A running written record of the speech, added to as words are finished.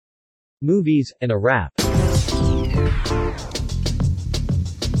Movies and a Rap. This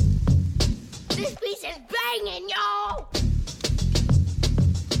piece is banging, y'all!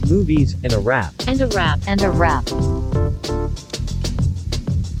 Movies and a Rap. And a rap. And a rap.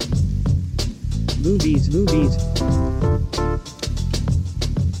 Movies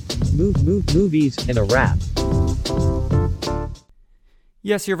and a Rap.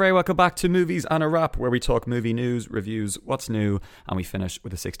 Yes, you're very welcome back to Movies and a Rap, where we talk movie news, reviews, what's new, and we finish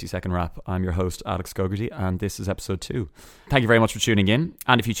with a 60-second rap. I'm your host, Alex Gogarty, and this is episode 2. Thank you very much for tuning in.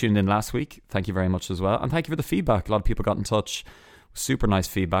 And if you tuned in last week, thank you very much as well. And thank you for the feedback. A lot of people got in touch. Super nice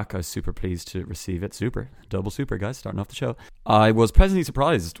feedback. I was super pleased to receive it. Super. Double super, guys, starting off the show. I was pleasantly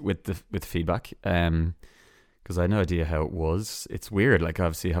surprised with the feedback, because I had no idea how it was. It's weird. Like,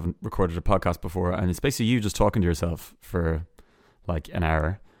 obviously, I haven't recorded a podcast before, and it's basically you just talking to yourself for like an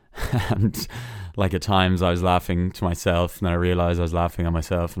hour. And like at times I was laughing to myself, and then I realized I was laughing at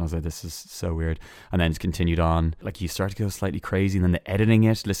myself, and I was like, this is so weird. And then it's continued on. Like, you start to go slightly crazy, and then the editing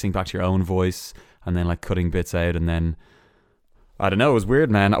it, listening back to your own voice, and then like cutting bits out, and then I don't know, it was weird,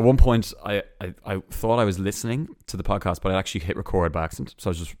 man. At one point I thought I was listening to the podcast, but I actually hit record by accident. So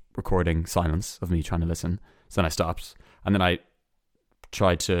I was just recording silence of me trying to listen. So then I stopped, and then I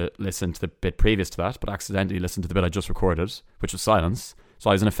tried to listen to the bit previous to that, but accidentally listened to the bit I just recorded, which was silence. So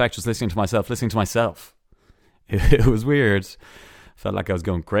I was in effect just listening to myself. It was weird. Felt like I was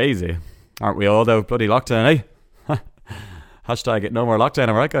going crazy. Aren't we all, though? Bloody lockdown, eh? Hashtag no more lockdown,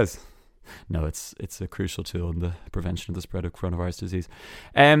 am I right, guys? No, it's a crucial tool in the prevention of the spread of coronavirus disease.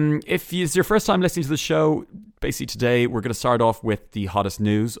 If it's your first time listening to the show, basically today we're going to start off with the hottest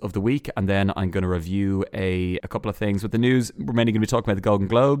news of the week, and then I'm going to review a couple of things. With the news, we're mainly going to be talking about the Golden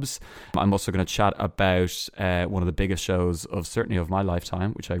Globes. I'm also going to chat about one of the biggest shows certainly of my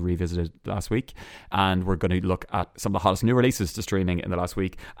lifetime, which I revisited last week, and we're going to look at some of the hottest new releases to streaming in the last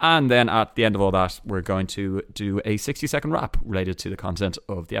week. And then at the end of all that, we're going to do a 60-second wrap related to the content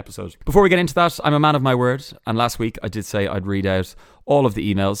of the episode. Before we get into that, I'm a man of my word, and last week I did say I'd read out all of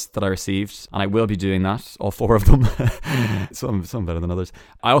the emails that I received, and I will be doing that, all 4 of them. some better than others.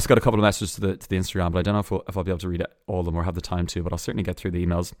 I also got a couple of messages to the Instagram, but I don't know if I'll be able to read all of them or have the time to, but I'll certainly get through the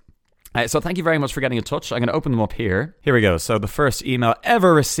emails. So thank you very much for getting in touch. I'm going to open them up here. Here we go. So the first email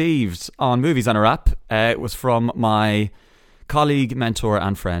ever received on Movies and a Rap was from my colleague, mentor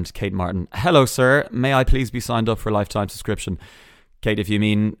and friend, Kate Martin. Hello, sir. May I please be signed up for a lifetime subscription? Kate, if you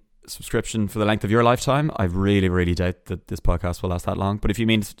mean subscription for the length of your lifetime, I really doubt that this podcast will last that long. But if you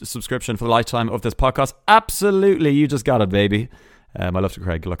mean subscription for the lifetime of this podcast, absolutely, you just got it, baby. I love to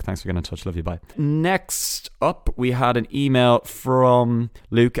Craig. Look, thanks for getting in touch. Love you. Bye. Next up, we had an email from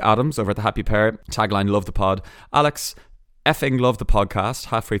Luke Adams over at The Happy Pair. Tagline, love the pod. Alex, effing love the podcast.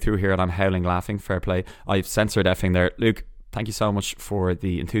 Halfway through here and I'm howling laughing. Fair play. I've censored effing there. Luke, thank you so much for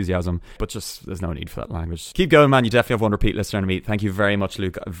the enthusiasm, but just there's no need for that language. Keep going, man. You definitely have one repeat listener to me. Thank you very much,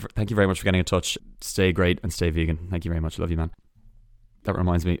 Luke. Thank you very much for getting in touch. Stay great and stay vegan. Thank you very much. Love you, man. That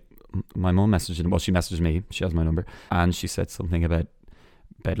reminds me, my mum she messaged me. She has my number, and she said something about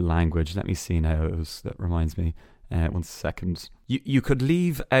language. Let me see now. That reminds me. 1 second. You could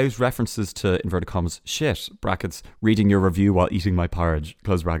leave out references to, inverted commas, shit, brackets, reading your review while eating my porridge,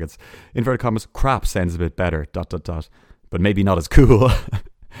 close brackets. Inverted commas, crap sounds a bit better, ... but maybe not as cool.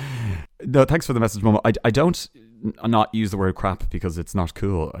 No, thanks for the message, Mum. I don't not use the word crap because it's not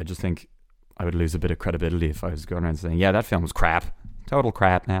cool. I just think I would lose a bit of credibility if I was going around saying, yeah, that film was crap. Total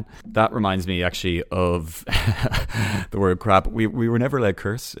crap, man. That reminds me actually of the word crap. We were never allowed to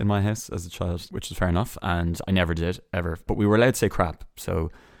curse in my house as a child, which is fair enough, and I never did, ever. But we were allowed to say crap,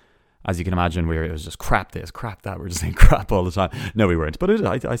 so as you can imagine, it was just crap this, crap that. We're just saying crap all the time. No, we weren't, but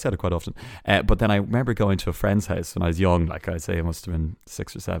I said it quite often. But then I remember going to a friend's house when I was young, like I'd say I must have been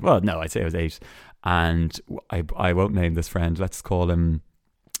 6 or 7. Well, no, I'd say I was 8. And I won't name this friend. Let's call him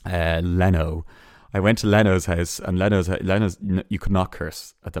Leno. I went to Leno's house, and Leno's you could not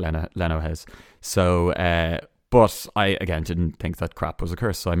curse at the Leno house. So, but I, again, didn't think that crap was a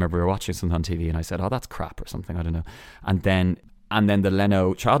curse. So I remember we were watching something on TV, and I said, oh, that's crap or something, I don't know. And then the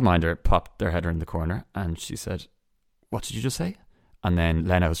Leno childminder popped their head around the corner, and she said, what did you just say? And then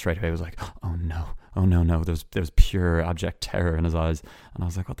Leno straight away was like, oh no. There's pure abject terror in his eyes. And I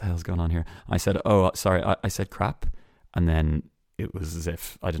was like, what the hell's going on here? I said, oh, sorry, I said crap. And then it was as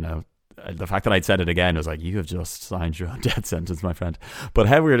if, I don't know, the fact that I'd said it again was like, you have just signed your own death sentence, my friend. But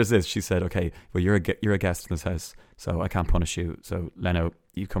how weird is this? She said, okay, well, you're a guest in this house, so I can't punish you. So Leno,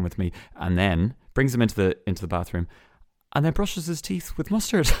 you come with me. And then brings him into the bathroom, and then brushes his teeth with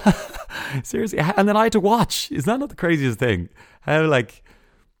mustard. Seriously. And then I had to watch. Is that not the craziest thing? How, like,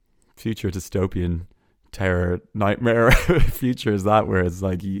 future dystopian terror nightmare future is that, where it's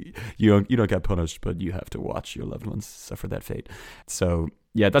like you don't get punished, but you have to watch your loved ones suffer that fate. So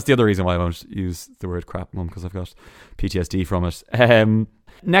yeah, that's the other reason why I won't use the word crap mum, because I've got PTSD from it.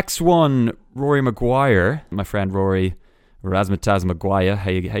 Next one, Rory Maguire, my friend Rory Razmataz Maguire. How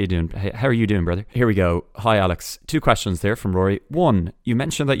you doing? How are you doing, brother? Here we go. Hi, Alex. 2 questions there from Rory. 1, you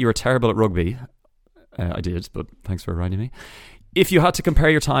mentioned that you were terrible at rugby. I did, but thanks for reminding me. If you had to compare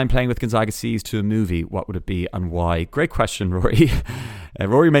your time playing with Gonzaga Seas to a movie, what would it be and why? Great question, Rory.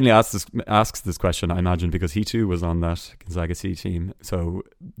 Rory mainly asks this question, I imagine, because he too was on that Gonzaga Sea team, so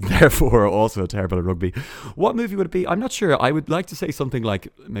therefore also terrible at rugby. What movie would it be? I'm not sure. I would like to say something like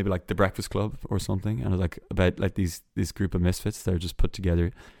maybe like The Breakfast Club or something, and it's like about like this group of misfits that are just put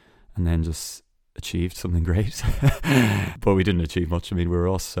together and then just achieved something great. But we didn't achieve much. I mean, we were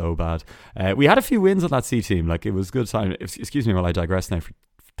all so bad. We had a few wins on that C team. Like, it was a good time. Excuse me while I digress now for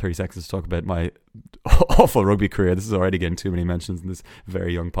 30 seconds to talk about my awful rugby career. This is already getting too many mentions in this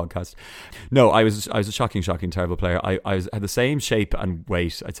very young podcast. No, I was a shocking, terrible player. I had the same shape and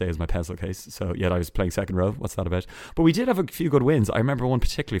weight, I'd say, as my pencil case. So yet I was playing second row. What's that about? But we did have a few good wins. I remember one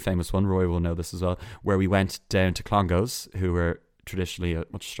particularly famous one. Roy will know this as well, where we went down to Clongowes, who were traditionally a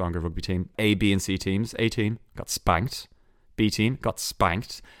much stronger rugby team. A, B and C teams. A team got spanked. B team got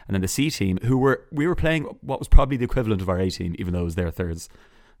spanked. And then the C team, we were playing what was probably the equivalent of our A team, even though it was their thirds.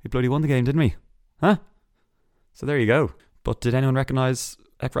 We bloody won the game, didn't we? Huh? So there you go. But did anyone recognise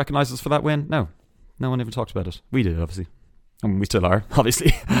us for that win? No. No one even talked about it. We did, obviously. And we still are,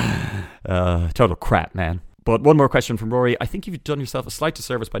 obviously. Total crap, man. But one more question from Rory. I think you've done yourself a slight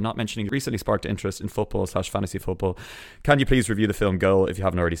disservice by not mentioning recently sparked interest in football/fantasy football. Can you please review the film Goal if you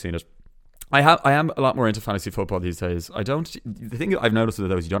haven't already seen it? I am a lot more into fantasy football these days. The thing that I've noticed with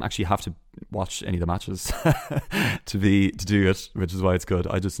those, you don't actually have to watch any of the matches to do it, which is why it's good.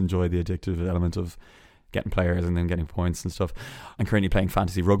 I just enjoy the addictive element of getting players and then getting points and stuff. I'm currently playing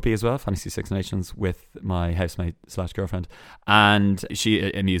fantasy rugby as well, Fantasy Six Nations, with my housemate/girlfriend, and she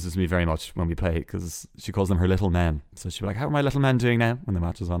amuses me very much when we play because she calls them her little men. So she'll be like, how are my little men doing now when the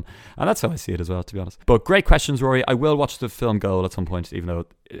match is on? And that's how I see it as well, to be honest. But great questions, Rory. I will watch the film Goal at some point, even though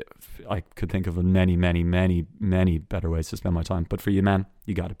I could think of many, many, many, many better ways to spend my time. But for you, man,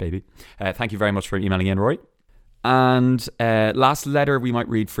 you got it, baby. Thank you very much for emailing in, Rory. And last letter we might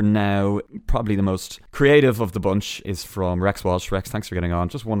read for now, probably the most creative of the bunch, is from Rex Walsh. Rex, thanks for getting on.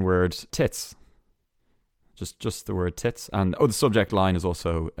 Just one word: tits. Just the word tits. And the subject line is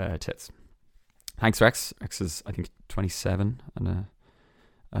also tits. Thanks, Rex. Rex is, I think, 27 and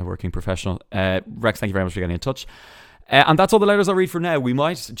a working professional. Rex, thank you very much for getting in touch. And that's all the letters I'll read for now. We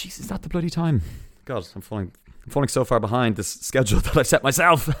might... Jeez, is that the bloody time? God, I'm falling so far behind this schedule that I set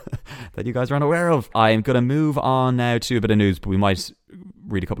myself that you guys are unaware of. I'm going to move on now to a bit of news, but we might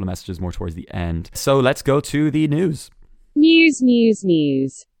read a couple of messages more towards the end. So let's go to the news. News.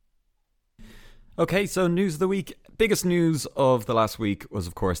 Okay, so news of the week. Biggest news of the last week was,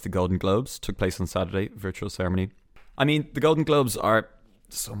 of course, the Golden Globes. Took place on Saturday, virtual ceremony. I mean, the Golden Globes are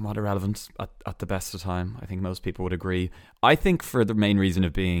somewhat irrelevant at the best of time. I think most people would agree. I think for the main reason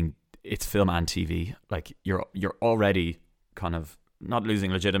of being it's film and TV. Like, you're already kind of not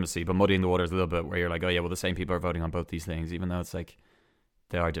losing legitimacy, but muddying the waters a little bit, where you're like, oh yeah, well, the same people are voting on both these things, even though it's like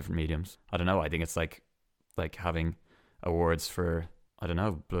they are different mediums. I don't know. I think it's like having awards for, I don't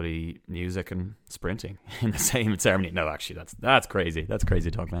know, bloody music and sprinting in the same ceremony. No, actually, that's crazy. That's crazy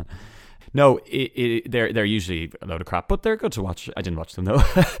talk, man. No, they're usually a load of crap, but they're good to watch. I didn't watch them though.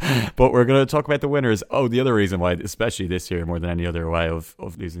 But we're going to talk about the winners. Oh, the other reason why, especially this year more than any other way of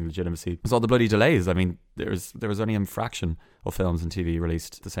losing legitimacy, was all the bloody delays. I mean, there was only a fraction of films and TV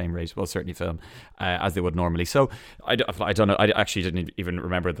released at the same rate. Well, certainly film as they would normally. So I don't know. I actually didn't even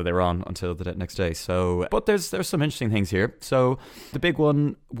remember that they were on until the next day. So, but there's some interesting things here. So the big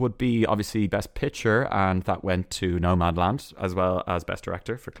one would be obviously Best Picture, and that went to Nomadland, as well as Best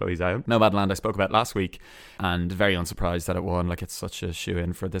Director for Chloe Zhao. Nomadland I spoke about last week, and very unsurprised that it won. Like, it's such a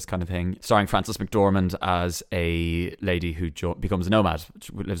shoe-in for this kind of thing. Starring Frances McDormand as a lady who becomes a nomad,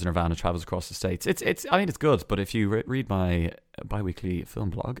 lives in her van and travels across the states. I mean, it's good, but if you read my bi-weekly film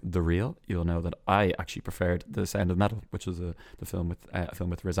blog, The Real, you'll know that I actually preferred The Sound of Metal, which was the film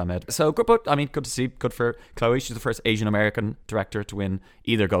with Riz Ahmed. So good, but I mean, good to see. Good for Chloe. She's the first Asian American director to win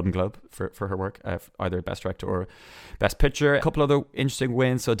either Golden Globe for her work, either Best Director or Best Picture. A couple other interesting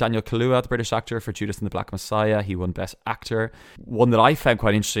wins. So Daniel Kaluuya, the British actor for Judas and the Black Messiah, he won Best Actor. One that I found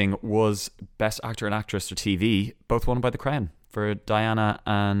quite interesting was Best Actor and Actress for TV, both won by The Crown, for Diana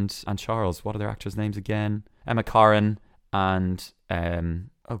and Charles. What are their actors' names again? Emma Corrin and and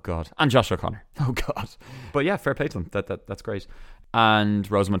Josh O'Connor. Oh God. But yeah, fair play to them. That's great. And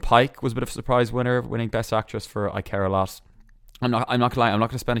Rosamund Pike was a bit of a surprise winner, winning Best Actress for I Care a Lot. I'm not gonna lie, I'm not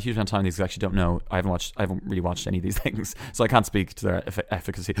gonna spend a huge amount of time on these because I actually don't know. I haven't really watched any of these things, so I can't speak to their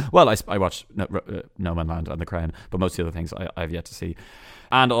efficacy. Well, I watched No Man Land and The Crown, but most of the other things I've yet to see.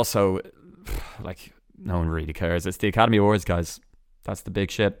 And also, like, no one really cares. It's the Academy Awards, guys. That's the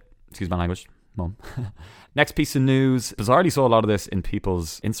big shit. Excuse my language, Mum. Next piece of news. Bizarrely saw a lot of this in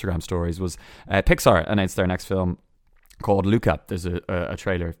people's Instagram stories. Was Pixar announced their next film called Luca. There's a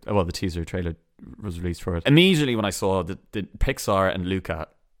trailer. Well, the teaser trailer was released for it. Immediately when I saw the Pixar and Luca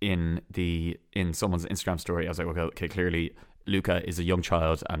in someone's Instagram story, I was like, okay, clearly Luca is a young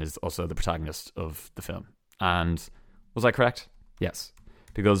child and is also the protagonist of the film. And was I correct? Yes.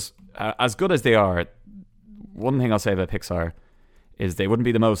 Because as good as they are, one thing I'll say about Pixar is they wouldn't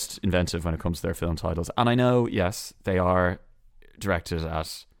be the most inventive when it comes to their film titles. And I know, yes, they are directed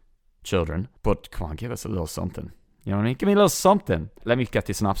at children, but come on, give us a little something. You know what I mean? Give me a little something. Let me get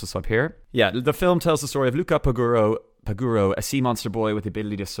the synopsis up here. Yeah, the film tells the story of Luca Paguro, a sea monster boy with the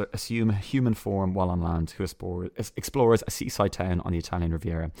ability to assume human form while on land, who explores a seaside town on the Italian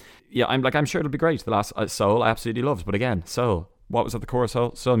Riviera. Yeah, I'm sure it'll be great. The last Soul, I absolutely loved. But again, Soul. What was at the core of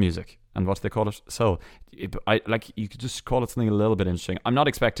Soul? Soul music. And what do they call it? Soul. You could just call it something a little bit interesting. I'm not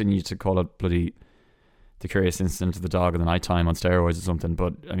expecting you to call it bloody The Curious Incident of the Dog in the Nighttime on steroids or something.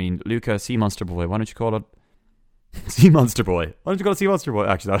 But, I mean, Luca, sea monster boy. Why don't you call it Sea Monster Boy? Why don't you call it Sea Monster Boy?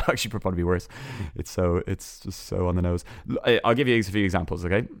 Actually, that would actually probably be worse. It's just so on the nose. I'll give you a few examples,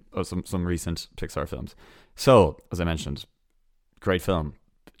 okay, of some recent Pixar films. So, as I mentioned, great film,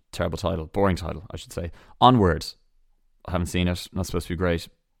 terrible title, boring title, I should say. Onward, I haven't seen it, not supposed to be great,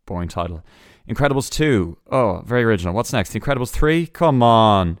 boring title. Incredibles 2, oh, very original. What's next? The Incredibles 3? Come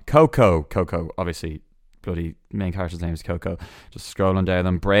on. Coco, obviously, bloody main character's name is Coco. Just scrolling down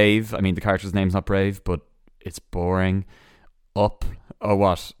them. Brave, I mean, the character's name's not Brave, but it's boring. Up. Oh,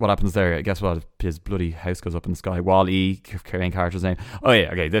 what? What happens there? Guess what? His bloody house goes up in the sky. Wall-E, main character's name. Oh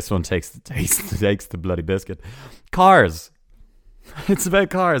yeah, okay, this one takes the bloody biscuit. Cars. It's about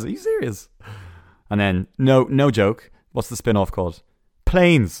cars. Are you serious? And then, no joke, what's the spin-off called?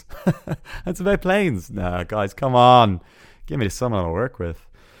 Planes. It's about planes. Nah, guys, come on. Give me someone to work with.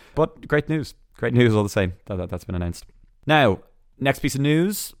 But great news. Great news all the same. That's been announced. Now, next piece of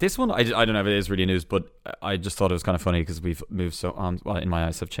news. This one, I don't know if it is really news, but I just thought it was kind of funny because we've moved so on. Well, in my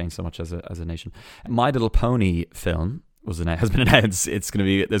eyes, have changed so much as a nation. My Little Pony film has been announced. There's going to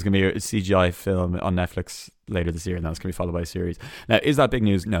be a CGI film on Netflix later this year, and that's going to be followed by a series. Now, is that big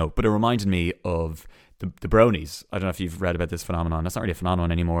news? No, but it reminded me of the Bronies. I don't know if you've read about this phenomenon. That's not really a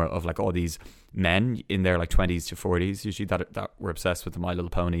phenomenon anymore, of like all these men in their like 20s to 40s usually that were obsessed with the My Little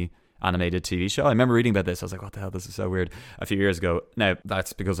Pony animated TV show. I remember reading about this. I was like, what the hell, this is so weird, a few years ago. Now,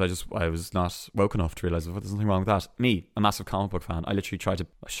 that's because I was not woke enough to realise there's nothing wrong with that. Me, a massive comic book fan, I literally tried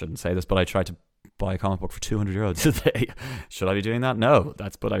to buy a comic book for €200 today. Should I be doing that? No,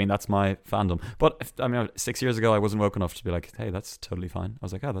 that's my fandom. But 6 years ago I wasn't woke enough to be like, hey, that's totally fine. I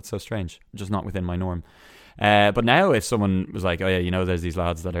was like, oh, that's so strange, just not within my norm. But now if someone was like, oh yeah, there's these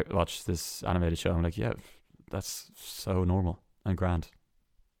lads that watch this animated show, I'm like, yeah, that's so normal and grand.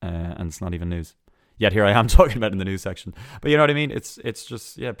 And it's not even news. Yet here I am talking about it in the news section. But you know what I mean? It's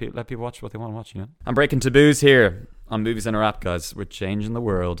just, yeah, let people watch what they want to watch, you know? I'm breaking taboos here on Movies in a Wrap, guys. We're changing the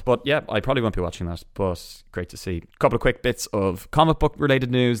world. But yeah, I probably won't be watching that, but great to see. A couple of quick bits of comic book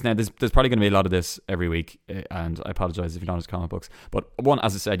related news. Now, there's probably going to be a lot of this every week, and I apologise if you're not into comic books. But one,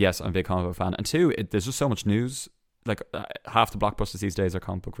 as I said, yes, I'm a big comic book fan. And two, there's just so much news. Like half the blockbusters these days are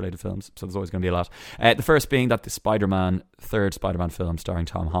comic book related films, so there's always going to be a lot. The first being that the third Spider-Man film starring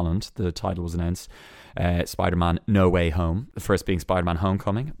Tom Holland, the title was announced, Spider-Man No Way Home. The first being Spider-Man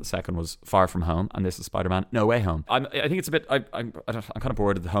Homecoming, the second was Far From Home, and this is Spider-Man No Way Home. I think it's a bit, I'm kind of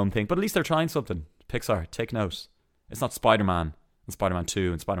bored of the home thing, but at least they're trying something. Pixar, take note. It's not Spider-Man and Spider-Man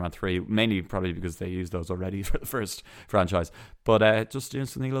 2 and Spider-Man 3, mainly probably because they used those already for the first franchise, but just doing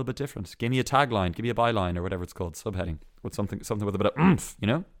something a little bit different. Give me a tagline, give me a byline, or whatever it's called, subheading, with something with a bit of oomph, you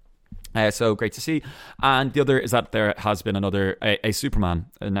know? So great to see. And the other is that there has been a Superman,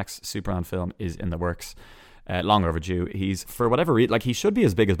 the next Superman film is in the works. Long overdue. He's, for whatever reason, like, he should be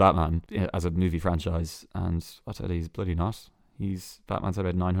as big as Batman as a movie franchise, and I tell you, he's bloody not. Batman's had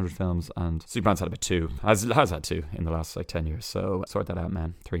about 900 films and Superman's had about 2. Has had 2 in the last 10 years. So sort that out,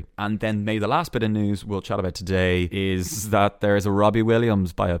 man. 3. And then maybe the last bit of news we'll chat about today is that there is a Robbie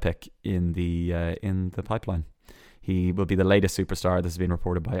Williams biopic in the pipeline. He will be the latest superstar. This has been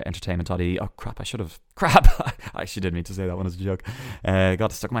reported by Entertainment.ie. Oh crap! I actually didn't mean to say that one as a joke. Got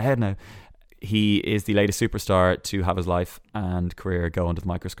it stuck in my head now. He is the latest superstar to have his life and career go under the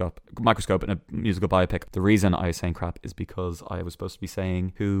microscope in a musical biopic. The reason I was saying crap is because I was supposed to be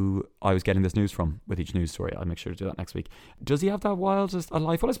saying who I was getting this news from with each news story. I'll make sure to do that next week. Does he have that wild a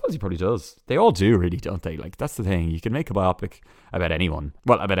life? Well, I suppose he probably does. They all do, really, don't they? Like, that's the thing. You can make a biopic about anyone.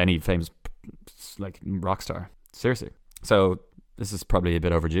 Well, about any famous, like, rock star. Seriously. So this is probably a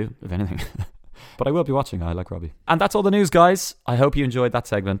bit overdue, if anything. But I will be watching. I like Robbie. And that's all the news, guys. I hope you enjoyed that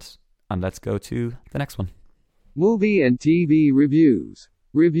segment. And let's go to the next one. Movie and TV reviews.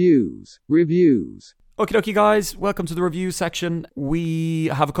 Okie dokie, guys. Welcome to the review section. We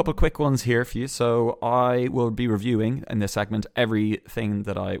have a couple of quick ones here for you. So I will be reviewing in this segment everything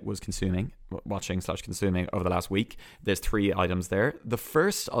that I was watching/consuming over the last week. There's 3 items there. The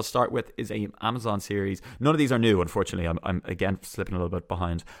first I'll start with is a Amazon series. None of these are new, unfortunately. I'm again slipping a little bit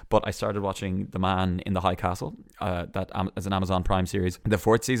behind. But I started watching The Man in the High Castle, that as an Amazon Prime series. The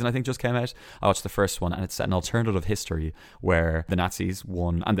 4th season, I think, just came out. I watched the first one, and it's set in alternative history where the Nazis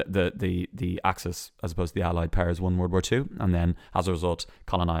won, and the Axis, as opposed to the Allied powers, won World War II, and then as a result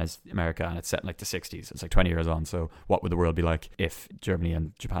colonized America, and it's set in like the 60s. It's like 20 years on. So what would the world be like if Germany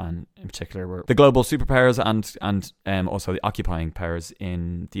and Japan in particular were the global superpowers and also the occupying powers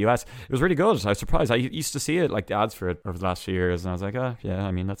in the US? It was really good. I was surprised. I used to see it, like the ads for it, over the last few years, and I was like, oh yeah,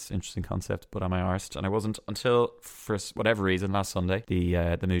 I mean, that's an interesting concept, but am I arsed? And I wasn't until, for whatever reason, last Sunday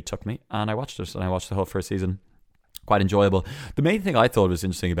the mood took me and I watched it, and I watched the whole first season. Quite enjoyable. The main thing I thought was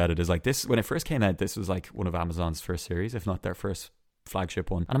interesting about it is, like, this, when it first came out, this was like one of Amazon's first series, if not their first flagship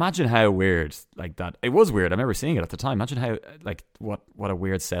one. And imagine how weird, like, that. It was weird. I remember seeing it at the time. Imagine how, like, what a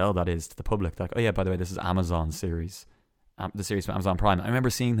weird sell that is to the public. Like, oh yeah, by the way, this is Amazon's series, the series from Amazon Prime. I remember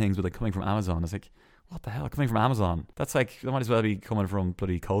seeing things with, like, coming from Amazon. I was like, what the hell, coming from Amazon? That's like, they might as well be coming from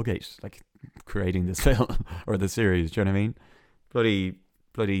bloody Colgate, like, creating this film or the series. Do you know what I mean?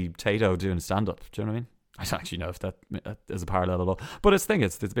 Bloody Tato doing stand up. Do you know what I mean? I don't actually know if that is a parallel at all, but it's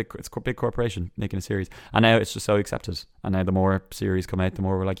a big corporation making a series, and now it's just so accepted. And now the more series come out, the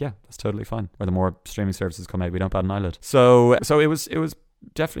more we're like, yeah, that's totally fine. Or the more streaming services come out, we don't bat an eyelid. So it was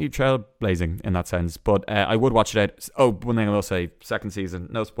definitely trailblazing in that sense. But I would watch it out. Oh, one thing I will say: second season,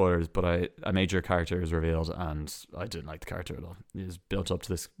 no spoilers, but a major character is revealed, and I didn't like the character at all. It is built up to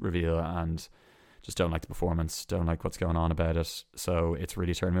this reveal, and just don't like the performance, don't like what's going on about it. So it's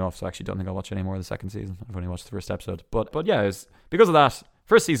really turned me off. So I actually don't think I'll watch any more of the second season. I've only watched the first episode. But yeah, it was because of that.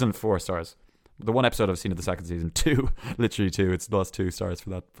 First season, 4 stars. The one episode I've seen of the second season, 2, literally 2. It's lost 2 stars for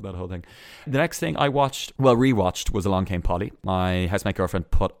that whole thing. The next thing I rewatched was Along Came Polly. My housemate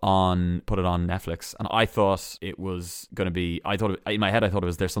girlfriend put it on Netflix, and I thought it was going to be, in my head I thought it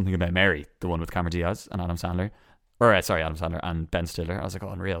was There's Something About Mary, the one with Cameron Diaz and Adam Sandler. Adam Sandler and Ben Stiller. I was like, oh,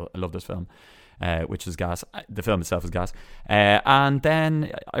 unreal. I love this film. Which is gas. The film itself is gas. And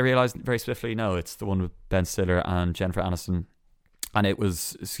then I realised very swiftly, no, it's the one with Ben Stiller and Jennifer Aniston. And it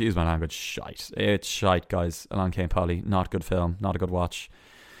was, excuse my language, shite. It's shite, guys. Along Came Polly. Not a good film. Not a good watch.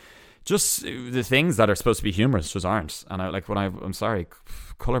 Just the things that are supposed to be humorous just aren't. And I'm sorry,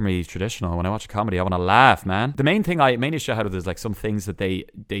 colour me traditional. When I watch a comedy, I want to laugh, man. The main issue I had with it is, like, some things that they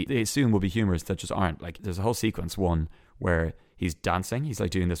assume will be humorous that just aren't. Like, there's a whole sequence, one, where he's dancing. He's,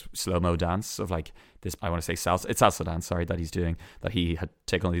 like, doing this slow-mo dance of, like, this, I want to say salsa. It's salsa dance, sorry, that he's doing, that he had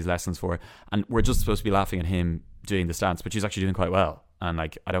taken all these lessons for. And we're just supposed to be laughing at him doing this dance, but he's actually doing quite well. And,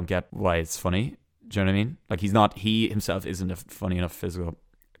 like, I don't get why it's funny. Do you know what I mean? Like, he himself isn't a funny enough physical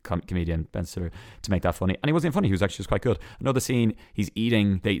comedian, Ben Stiller, to make that funny. And he wasn't funny. He was actually just quite good. Another scene, he's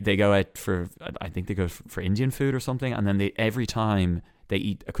eating, they go out for, I think they go for Indian food or something. And then every time they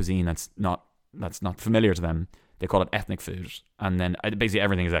eat a cuisine that's not familiar to them, they call it ethnic food. And then basically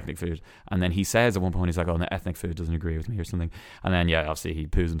everything is ethnic food. And then he says at one point, he's like, oh, the ethnic food doesn't agree with me or something. And then, yeah, obviously he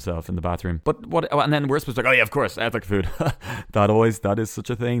poos himself in the bathroom. But and then we're supposed to be like, oh yeah, of course, ethnic food. that is such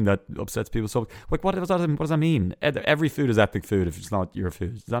a thing that upsets people. So, like, what does that mean? Every food is ethnic food if it's not your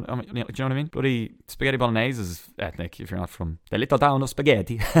food. Is that, do you know what I mean? Bloody spaghetti bolognese is ethnic if you're not from the little town of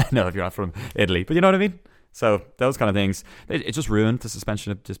spaghetti. No, if you're not from Italy. But you know what I mean? So those kind of things, it just ruined the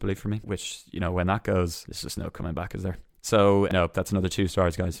suspension of disbelief for me, which, you know, when that goes, there's just no coming back, is there? So, no, that's another 2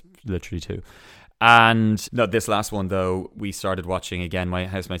 stars, guys. Literally 2. And no, this last one, though, we started watching again. My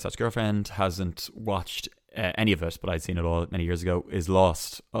housemate's girlfriend hasn't watched any of it, but I'd seen it all many years ago, is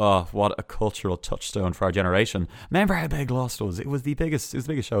Lost. Oh, what a cultural touchstone for our generation. Remember how big Lost was? It was the biggest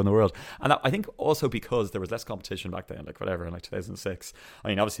show in the world. And I think also because there was less competition back then, like whatever, in like 2006. I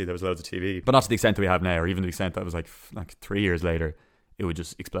mean, obviously there was loads of TV, but not to the extent that we have now, or even to the extent that was like 3 years later, it would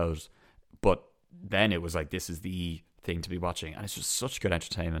just explode. But then it was like, this is the thing to be watching. And it's just such good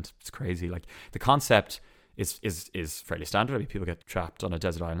entertainment. It's crazy. Like, the concept is fairly standard. I mean, people get trapped on a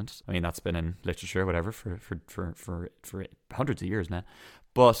desert island. I mean, that's been in literature, whatever, for hundreds of years now.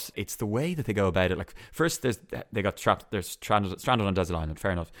 But it's the way that they go about it. Like, first, they got trapped. They're stranded on a desert island.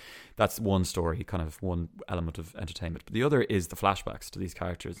 Fair enough. That's one story, kind of one element of entertainment. But the other is the flashbacks to these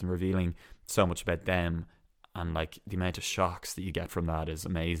characters and revealing so much about them. And like the amount of shocks that you get from that is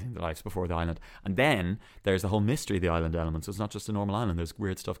amazing. The lives before the island, and then there's the whole mystery of the island element. So it's not just a normal island. There's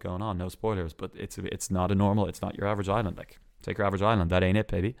weird stuff going on. No spoilers, but it's not a normal. It's not your average island. Like, take your average island. That ain't it,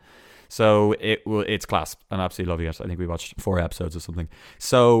 baby. So it's class. I'm absolutely loving it. I think we watched 4 episodes or something.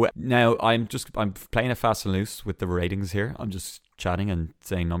 So now I'm playing it fast and loose with the ratings here. I'm just chatting and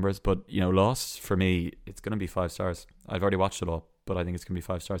saying numbers. But Lost, for me, it's going to be 5 stars. I've already watched it all, but I think it's going to be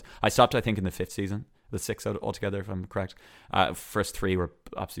 5 stars. I stopped, I think, in the 5th season. The 6 out altogether, if I'm correct. First 3 were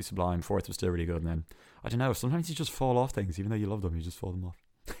absolutely sublime. 4th was still really good. And then, I don't know, sometimes you just fall off things. Even though you love them, you just fall them off.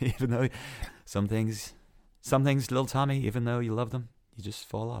 Even though some things, little Tommy, even though you love them, you just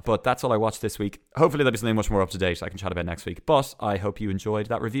fall off. But that's all I watched this week. Hopefully there'll be something much more up to date I can chat about next week. But I hope you enjoyed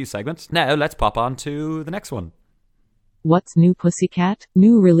that review segment. Now let's pop on to the next one. What's new, Pussycat?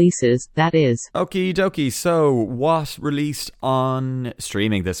 New releases, that is. Okie dokie. So, what released on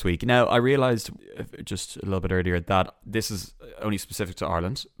streaming this week? Now, I realised just a little bit earlier that this is only specific to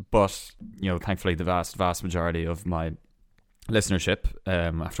Ireland, but, thankfully the vast majority of my listenership,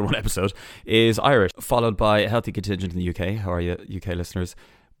 after one episode, is Irish, followed by a healthy contingent in the UK. How are you, UK listeners?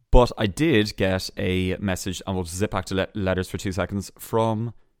 But I did get a message, and we'll zip back to letters for 2 seconds,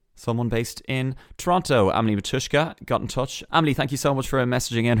 from someone based in Toronto. Amelie Matushka got in touch. Amelie, thank you so much for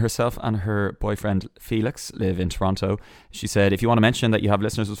messaging in. Herself and her boyfriend Felix live in Toronto. She said, if you want to mention that you have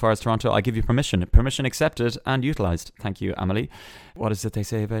listeners as far as Toronto, I give you permission. Permission accepted and utilised. Thank you, Amelie. What is it they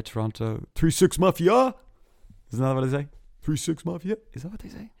say about Toronto? 3-6 Mafia? Isn't that what they say? 3-6 Mafia? Is that what they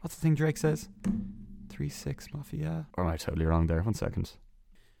say? What's the thing Drake says? 3-6 Mafia? Or am I totally wrong there? 1 second.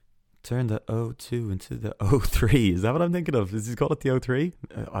 Turn the O2 into the O3. Is that what I'm thinking of? Does he call it the O3?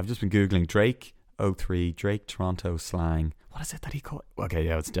 I've just been Googling Drake O3, Drake Toronto slang. What is it that he called? Okay,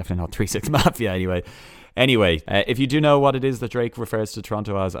 yeah, it's definitely not 3-6 Mafia anyway. If you do know what it is that Drake refers to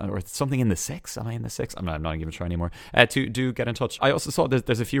Toronto as, or something in the 6, am I in the 6? I'm not even trying anymore. Do get in touch. I also saw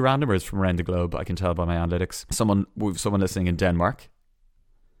there's a few randomers from around the globe. I can tell by my analytics. Someone listening in Denmark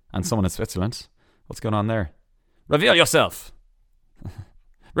and someone in Switzerland. What's going on there? Reveal yourself.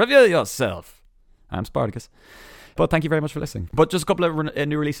 Reveal yourself. I'm Spartacus. But thank you very much for listening. But just a couple of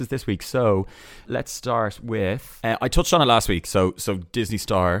new releases this week. So let's start with... I touched on it last week. So Disney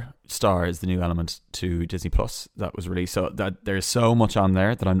Star is the new element to Disney Plus that was released. So that there's so much on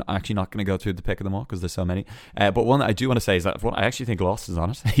there that I'm actually not going to go through the pick of them all because there's so many. But one that I do want to say is that I actually think Lost is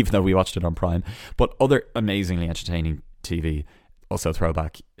on it, even though we watched it on Prime. But other amazingly entertaining TV, also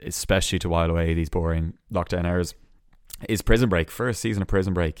throwback, especially to while away these boring lockdown hours, is Prison Break. First season of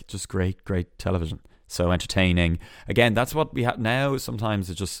Prison Break. Just great television. So entertaining. Again, that's what we have now. Sometimes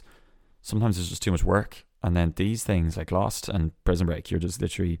it's just too much work. And then these things like Lost and Prison Break, you're just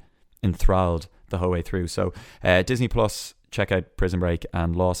literally enthralled the whole way through. So Disney Plus, check out Prison Break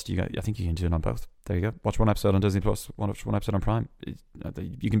and Lost. I think you can do it on both. There you go. Watch one episode on Disney Plus, watch one episode on Prime.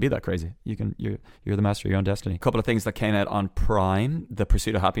 You can be that crazy. You're the master of your own destiny. A couple of things that came out on Prime: The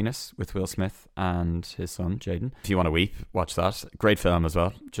Pursuit of Happiness with Will Smith and his son Jaden. If you want to weep, watch that. Great film as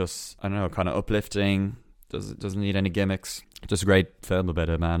well. Just, I don't know, kind of uplifting. Doesn't need any gimmicks. Just a great film about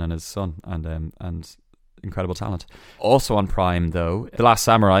a man and his son, and incredible talent. Also on Prime, though, The Last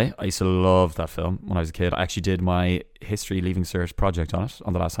Samurai. I used to love that film when I was a kid. I actually did my history leaving cert project on it,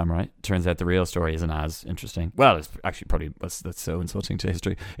 on The Last Samurai. Turns out the real story isn't as interesting. Well, it's actually that's so insulting to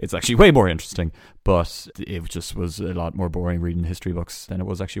history. It's actually way more interesting, but it just was a lot more boring reading history books than it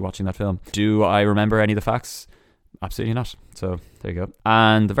was actually watching that film. Do I remember any of the facts? Absolutely not. So there you go.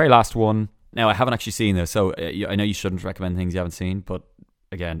 And the very last one. Now, I haven't actually seen this, so I know you shouldn't recommend things you haven't seen, but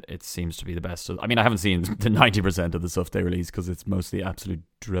again, it seems to be the best. I mean, I haven't seen the 90% of the stuff they release because it's mostly absolute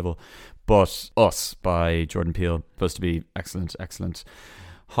drivel. But Us by Jordan Peele, supposed to be excellent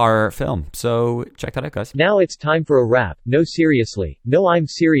horror film. So check that out, guys. Now it's time for a wrap. No, seriously. No, I'm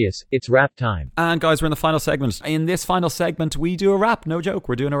serious. It's wrap time. And guys, we're in the final segment. In this final segment, we do a wrap. No joke.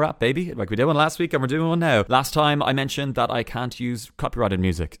 We're doing a wrap, baby. Like we did one last week and we're doing one now. Last time I mentioned that I can't use copyrighted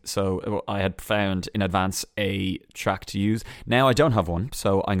music. So I had found in advance a track to use. Now I don't have one.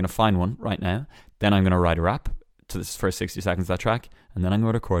 So I'm going to find one right now. Then I'm going to write a rap to this first 60 seconds of that track, and then I'm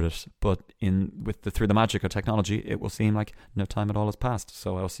going to record it. But through the magic of technology, it will seem like no time at all has passed.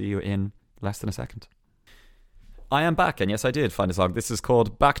 So I'll see you in less than a second. I am back, and yes, I did find a song. This is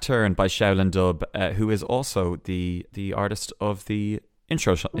called Backturn by Shaolin Dub, who is also the artist of the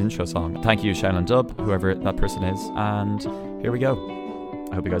intro song. Thank you, Shailin Dub, whoever that person is. And here we go.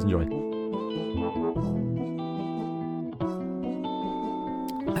 I hope you guys enjoy.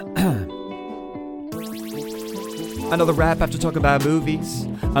 Another rap after talking about movies.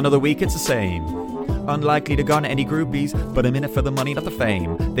 Another week, it's the same. Unlikely to garner any groupies, but I'm in it for the money, not the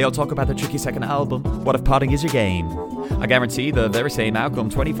fame. They all talk about the tricky second album. What if potting is your game? I guarantee the very same outcome.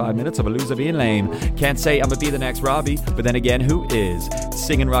 25 minutes of a loser being lame. Can't say I'ma be the next Robbie, but then again, who is?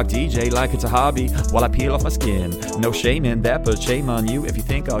 Singing rock DJ like it's a hobby while I peel off my skin. No shame in that, but shame on you if you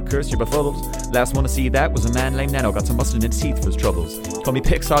think I'll curse your befuddles. Last one to see that was a man named Nano. Got some mustard in his teeth for his troubles. Call me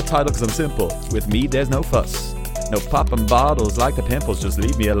Pixar title cause I'm simple. With me there's no fuss. No poppin' bottles like the pimples, just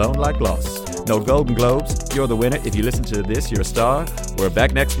leave me alone like Lost. No Golden Globes, you're the winner. If you listen to this, you're a star. We're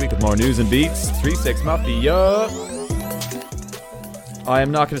back next week with more news and beats. 3-6 Mafia. I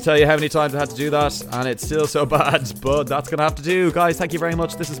am not going to tell you how many times I had to do that, and it's still so bad, but that's going to have to do. Guys, thank you very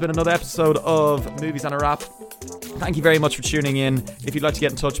much. This has been another episode of Movies and a Rap. Thank you very much for tuning in. If you'd like to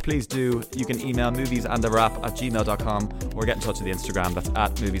get in touch, please do. You can email moviesandarap@gmail.com or get in touch with the Instagram. That's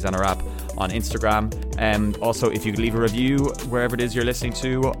 @moviesandarap on Instagram. Also, if you could leave a review wherever it is you're listening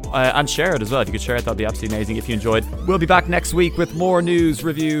to, and share it as well. If you could share it, that'd be absolutely amazing if you enjoyed. We'll be back next week with more news,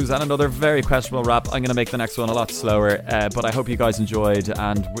 reviews, and another very questionable rap. I'm going to make the next one a lot slower, but I hope you guys enjoyed.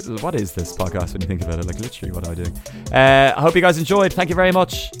 And what is this podcast when you think about it? Like, literally, what am I doing? I hope you guys enjoyed. Thank you very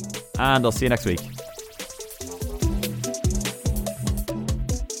much, and I'll see you next week.